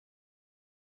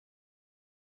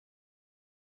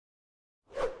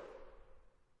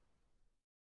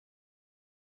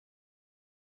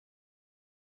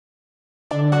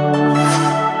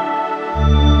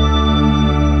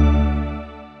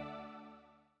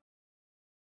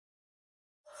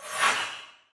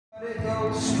Hey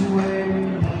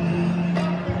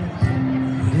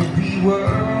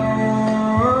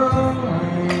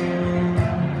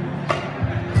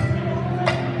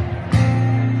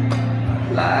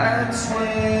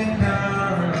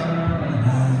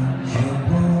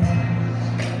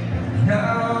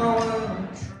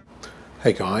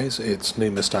guys, it's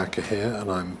Numistacker here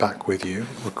and I'm back with you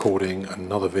recording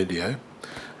another video.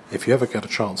 If you ever get a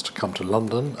chance to come to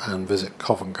London and visit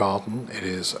Covent Garden, it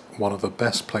is one of the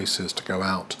best places to go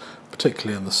out,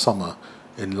 particularly in the summer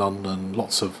in London.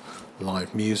 Lots of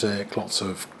live music, lots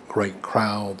of great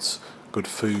crowds, good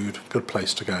food, good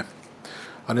place to go.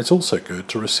 And it's also good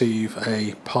to receive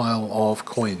a pile of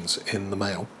coins in the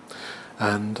mail.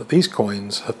 And these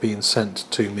coins have been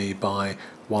sent to me by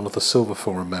one of the Silver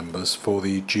Forum members for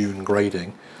the June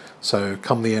grading. So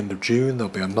come the end of June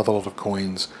there'll be another lot of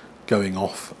coins going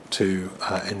off to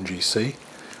NGC,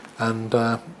 and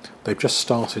they've just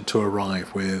started to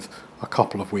arrive with a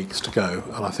couple of weeks to go,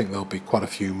 and I think there'll be quite a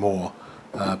few more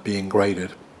being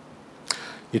graded.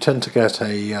 You tend to get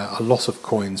a lot of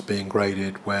coins being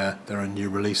graded where there are new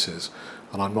releases,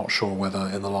 and I'm not sure whether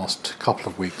in the last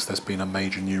couple of weeks there's been a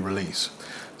major new release,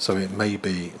 so it may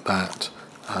be that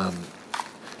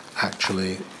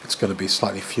actually it's going to be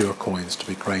slightly fewer coins to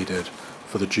be graded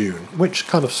for the June, which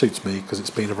kind of suits me because it's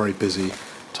been a very busy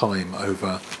time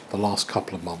over the last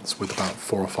couple of months with about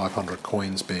 400 or 500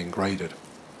 coins being graded.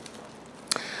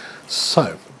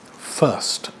 So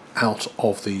first out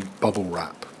of the bubble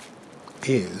wrap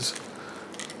is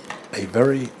a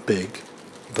very big,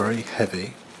 very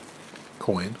heavy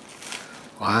coin.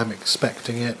 I am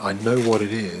expecting it, I know what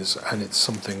it is, and it's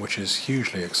something which is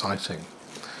hugely exciting.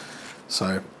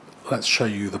 So let's show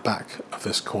you the back of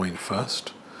this coin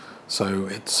first. So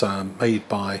it's made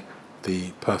by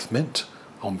the Perth Mint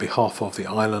on behalf of the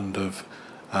island of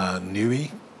Niue,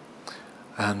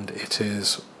 and it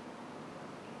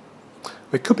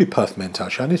could be Perth Mint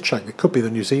actually, I need to check, it could be the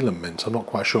New Zealand Mint, I'm not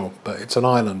quite sure, but it's an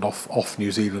island off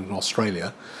New Zealand and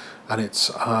Australia, and it's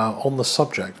on the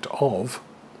subject of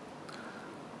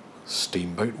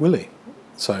Steamboat Willie.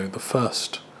 So the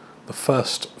first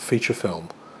feature film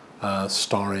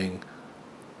starring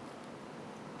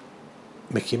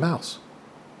Mickey Mouse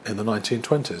in the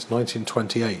 1920s,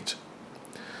 1928.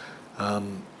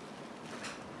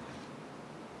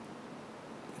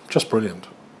 Just brilliant.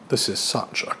 This is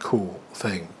such a cool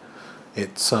thing.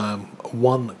 It's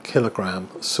 1 kilogram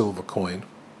silver coin,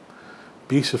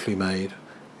 beautifully made.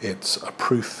 It's a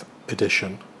proof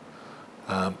edition.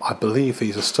 I believe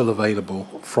these are still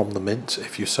available from the Mint.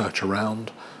 If you search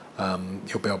around,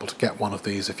 you'll be able to get one of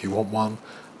these if you want one.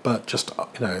 But just,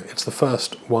 you know, it's the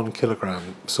first 1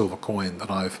 kilogram silver coin that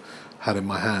I've had in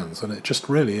my hands, and it just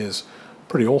really is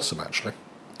pretty awesome actually.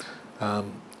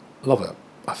 Love it.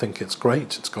 I think it's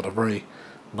great. It's got a very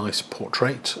nice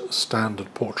portrait,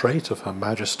 standard portrait of Her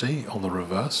Majesty on the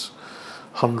reverse,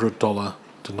 $100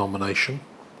 denomination.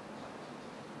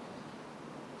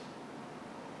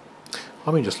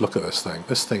 I mean, just look at this thing.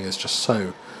 This thing is just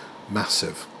so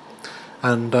massive.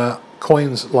 And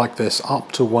coins like this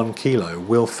up to 1 kilo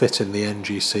will fit in the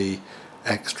NGC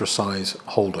extra size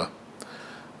holder.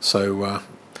 So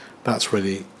that's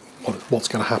really what's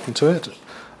going to happen to it.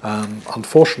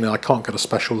 Unfortunately I can't get a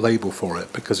special label for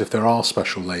it, because if there are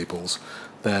special labels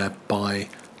they're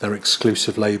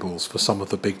exclusive labels for some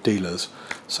of the big dealers,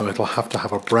 so it'll have to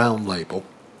have a brown label.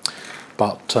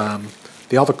 But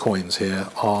the other coins here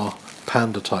are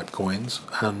Panda type coins,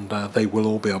 and they will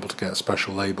all be able to get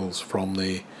special labels from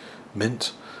the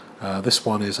Mint. This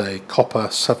one is a copper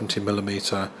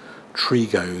 70mm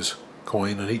Trigos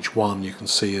coin, and each one you can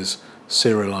see is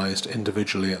serialized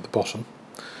individually at the bottom.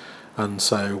 And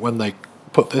so when they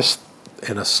put this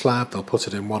in a slab, they'll put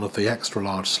it in one of the extra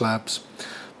large slabs.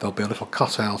 There'll be a little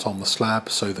cutout on the slab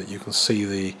so that you can see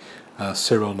the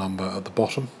serial number at the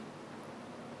bottom.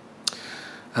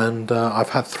 And I've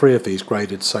had 3 of these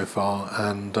graded so far,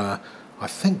 and I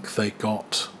think they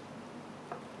got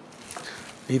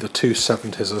either 2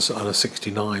 70s and a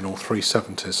 69 or 3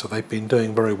 70s, so they've been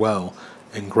doing very well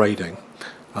in grading,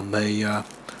 and they're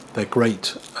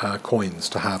great coins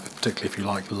to have, particularly if you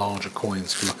like larger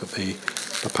coins, to look at the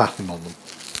pattern on them.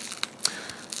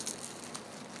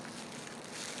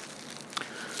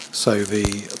 So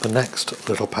the next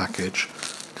little package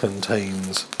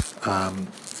contains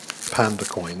Panda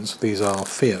coins. These are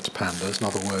Fiat Pandas, in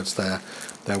other words they're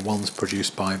ones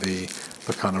produced by the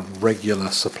kind of regular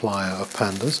supplier of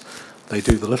Pandas. They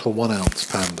do the little 1 ounce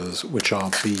Pandas, which are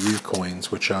BU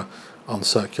coins, which are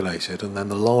uncirculated, and then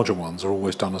the larger ones are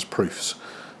always done as proofs,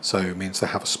 so it means they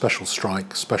have a special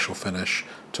strike, special finish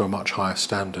to a much higher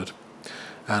standard.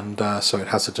 and so it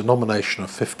has a denomination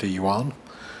of 50 yuan,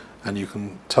 and you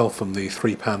can tell from the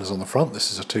 3 pandas on the front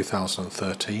this is a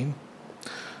 2013.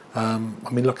 I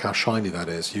mean, look how shiny that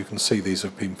is. You can see these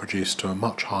have been produced to a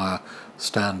much higher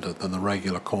standard than the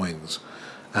regular coins,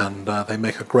 and they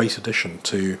make a great addition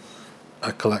to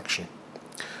a collection.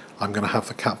 I'm going to have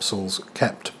the capsules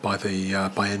kept by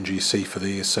NGC for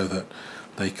these, so that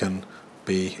they can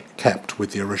be kept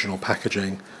with the original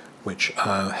packaging, which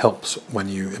helps when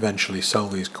you eventually sell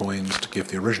these coins to give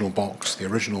the original box, the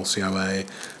original COA,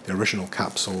 the original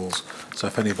capsules. So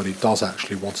if anybody does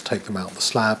actually want to take them out of the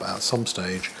slab at some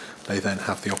stage, they then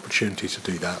have the opportunity to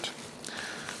do that.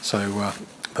 So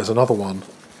there's another one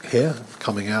here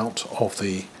coming out of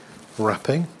the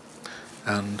wrapping,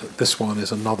 and this one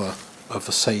is another of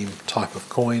the same type of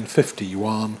coin, 50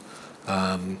 yuan,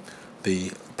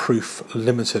 the proof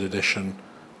limited edition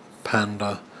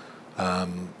Panda.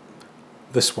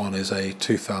 This one is a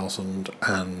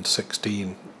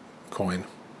 2016 coin.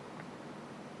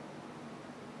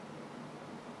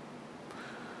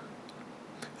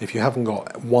 If you haven't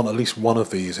got at least one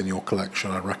of these in your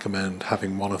collection, I recommend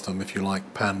having one of them if you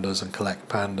like pandas and collect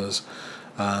pandas.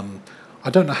 I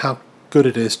don't know how good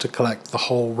it is to collect the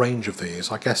whole range of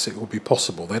these. I guess it will be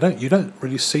possible. You don't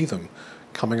really see them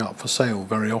coming up for sale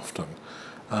very often,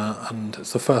 and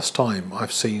it's the first time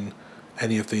I've seen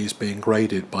any of these being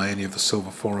graded by any of the Silver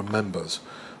Forum members,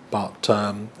 but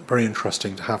very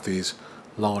interesting to have these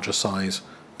larger size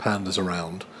pandas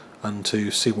around and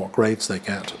to see what grades they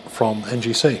get from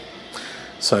NGC.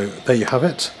 So there you have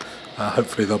it.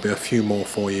 Hopefully there'll be a few more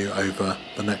for you over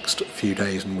the next few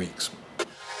days and weeks.